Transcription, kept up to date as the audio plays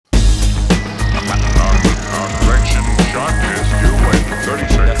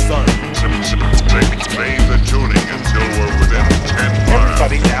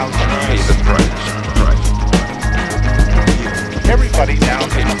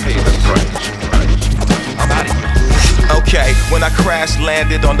When I crash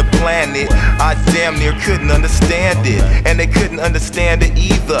landed on the planet, I damn near couldn't understand it, and they couldn't understand it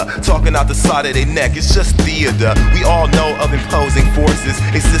either. Talking out the side of their neck, it's just theater. We all know of imposing forces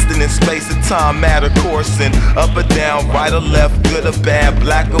existing in space and time, matter coursing up or down, right or left, good or bad,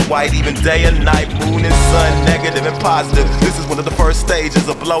 black or white, even day or night, moon and sun, negative and positive. This is one of the first stages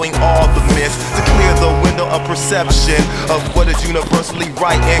of blowing all the myths to clear the window of perception of what is universally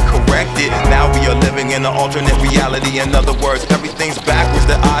right and corrected. Now we are living in an alternate reality. In other words, everything's backwards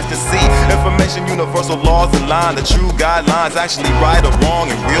that eyes can see. Information, universal laws align. The true guidelines actually right or wrong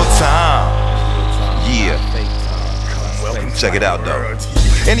in real time. Yeah. Check it out though.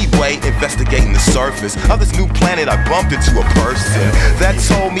 Anyway, investigating the surface of this new planet, I bumped into a person that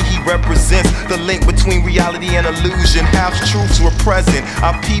told me he represents the link between reality and illusion, half truth to a present.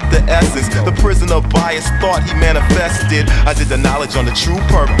 I peeped the essence, the prison of bias thought he manifested. I did the knowledge on the true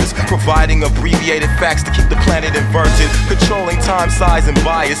purpose, providing abbreviated facts to keep the planet inverted, controlling time, size, and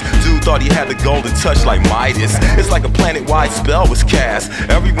bias. Dude thought he had the golden touch like Midas. It's like a planet-wide spell was cast.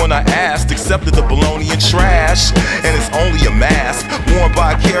 Everyone I asked accepted the baloney and trash, and it's only a mask worn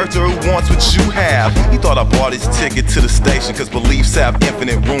by a character who wants what you have. He thought I bought his ticket to the station, cause beliefs have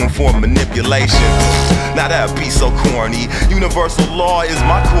infinite room for manipulation. Now that'd be so corny. Universal law is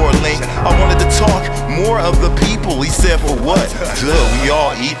my core link. I wanted to talk more of the people. He said, for what? Duh, we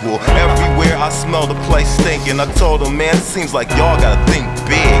all equal. Everywhere I smell the place stinking. I told him, man, it seems like y'all gotta think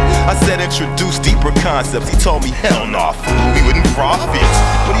big. I said introduce deeper concepts. He told me, hell nah, fool, we wouldn't profit.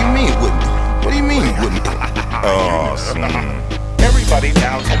 What do you mean wouldn't? What do you mean wouldn't? Oh, everybody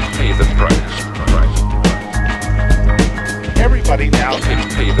now can pay the price. Everybody now can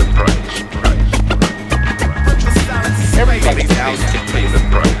pay the price. Everybody now can pay the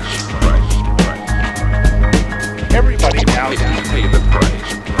price. Everybody now can pay the price.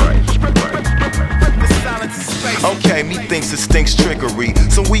 Okay, me thinks it stinks trickery.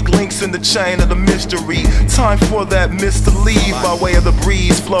 Some weak links in the chain of the mystery. Time for that mist to leave by way of the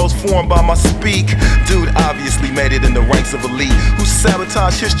breeze. Flows formed by my speak. Dude obviously made it in the ranks of elite, who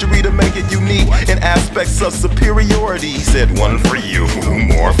sabotage history to make it unique in aspects of superiority. He said, one for you,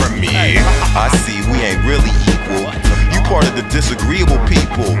 more for me. I see we ain't really equal. You part of the disagreeable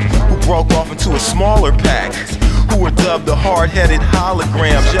people who broke off into a smaller pack, who were dubbed the hard-headed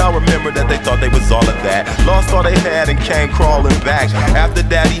holograms. Y'all remember that they thought they was all of that, lost all they had and came crawling back. After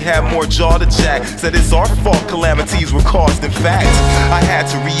that he had more jaw to jack, said it's our fault calamities were caused in fact. I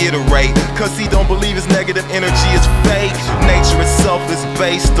had to reiterate, cause he don't believe his negative energy is fake. Nature itself is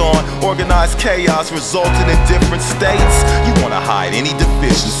based on organized chaos resulting in different states. You wanna hide any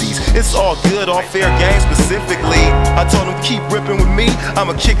deficiencies, it's all good, all fair game specifically. I told him keep ripping with me,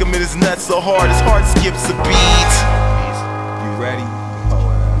 I'ma kick him in his nuts so hard his heart skips a beat. You ready?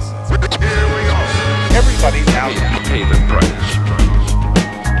 Here we go. Everybody now can pay the price.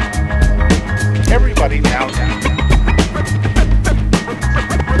 Everybody now can.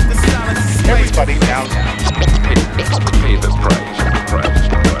 Everybody now can pay the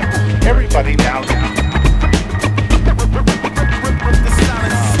price. Everybody now can.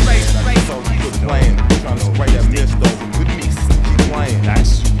 So you were playing, trying to spray that mist over with me. Keep playing.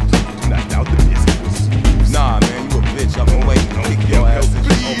 Nice. Do not doubt the mist. Nah, man, you a bitch. I've been waiting to kick your ass in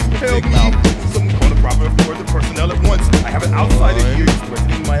your big mouth. Someone call the proper for the personnel at once. I have an outsider here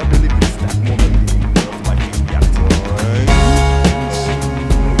threatening my ability to stack more money than like these reality.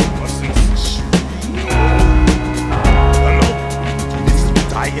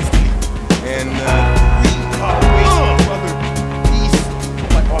 And